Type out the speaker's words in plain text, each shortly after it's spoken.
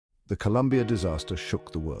The Columbia disaster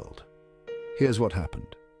shook the world. Here's what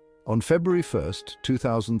happened. On February 1st,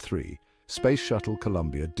 2003, Space Shuttle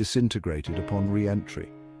Columbia disintegrated upon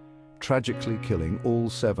re-entry, tragically killing all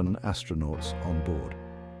 7 astronauts on board.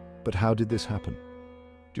 But how did this happen?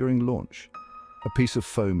 During launch, a piece of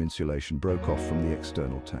foam insulation broke off from the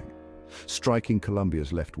external tank, striking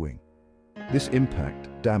Columbia's left wing. This impact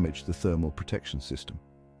damaged the thermal protection system,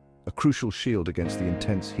 a crucial shield against the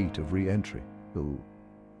intense heat of re-entry.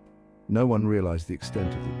 No one realized the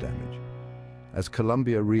extent of the damage. As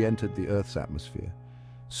Columbia re-entered the Earth's atmosphere,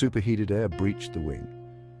 superheated air breached the wing,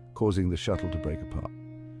 causing the shuttle to break apart.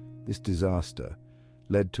 This disaster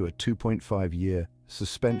led to a 2.5-year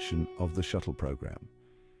suspension of the shuttle program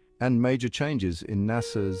and major changes in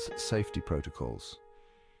NASA's safety protocols.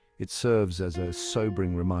 It serves as a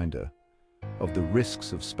sobering reminder of the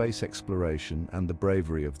risks of space exploration and the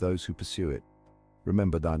bravery of those who pursue it.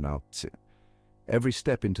 Remember that every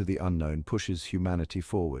step into the unknown pushes humanity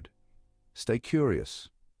forward. Stay curious,